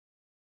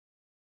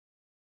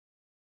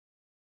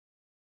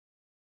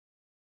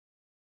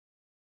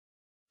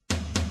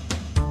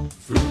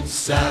Fruit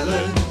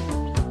salad,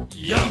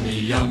 yummy,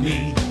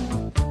 yummy.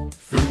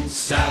 Fruit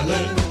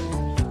salad,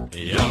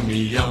 yummy,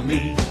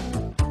 yummy.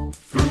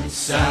 Fruit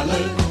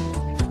salad,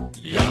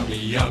 yummy,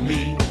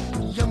 yummy.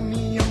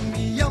 Yummy,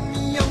 yummy,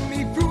 yummy,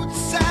 yummy fruit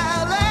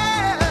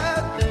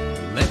salad.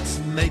 Let's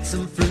make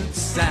some fruit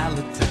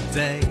salad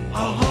today.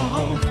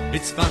 Oh,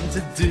 It's fun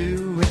to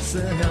do, it's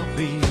a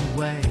healthy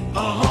way.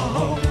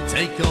 oh,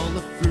 Take all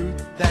the fruit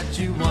that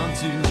you want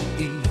to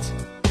eat.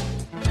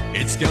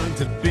 It's going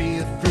to be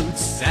a fruit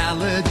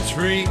salad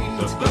treat.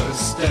 the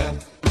first step,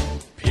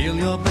 Peel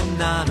your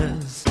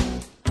bananas,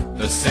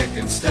 the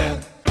second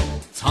step,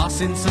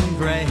 toss in some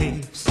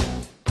grapes,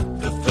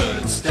 the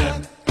third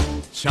step,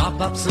 chop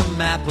up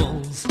some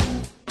apples,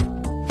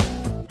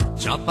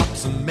 chop up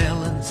some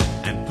melons,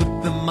 and put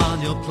them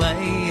on your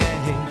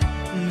plate.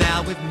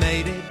 Now we've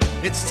made it,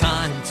 it's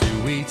time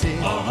to eat it.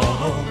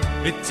 oh,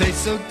 It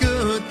tastes so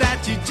good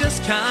that you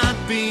just can't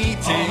beat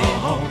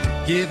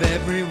it. Give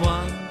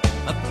everyone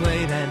a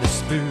plate and a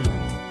spoon.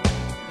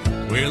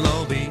 We'll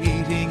all be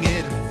eating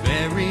it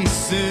very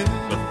soon.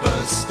 the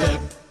first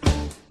step,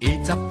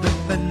 Eat up the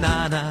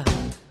banana,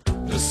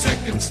 the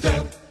second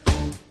step,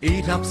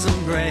 eat up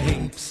some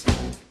grapes,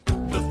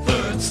 the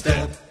third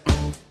step,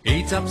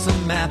 eat up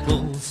some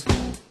apples,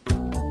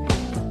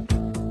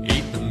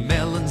 eat the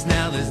melons.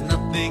 Now there's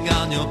nothing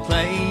on your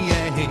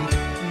plate.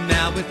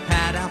 Now we've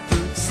had our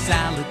fruit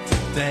salad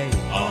today.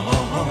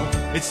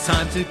 oh, It's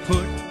time to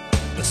put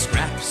the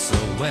scraps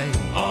away.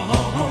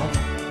 oh,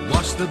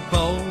 Wash the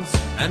bowls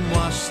and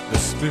wash the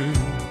spoon.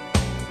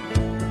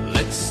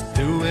 Let's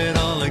do it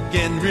all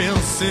again real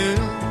soon.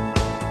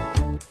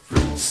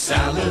 fruit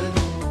salad,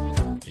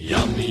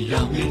 yummy,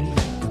 yummy.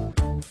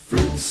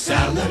 Fruit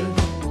salad,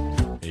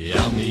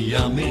 yummy,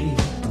 yummy.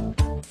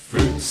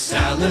 Fruit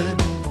salad,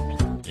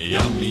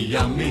 yummy,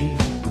 yummy.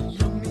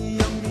 Yummy,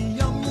 yummy,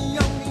 yummy,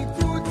 yummy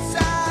fruit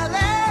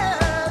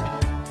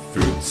salad.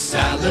 Fruit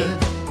salad,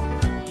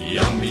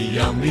 yummy,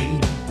 yummy.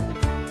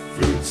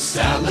 Fruit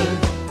salad,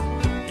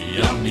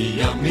 yummy,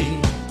 yummy.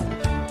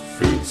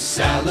 Fruit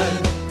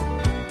salad,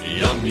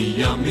 yummy,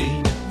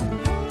 yummy.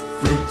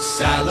 Fruit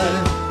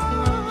salad,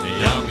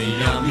 yummy,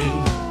 yummy.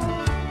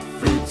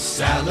 Fruit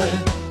salad,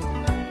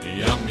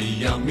 yummy,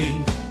 yummy.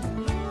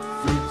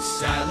 Fruit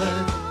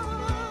salad,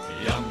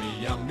 yummy,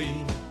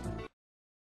 yummy.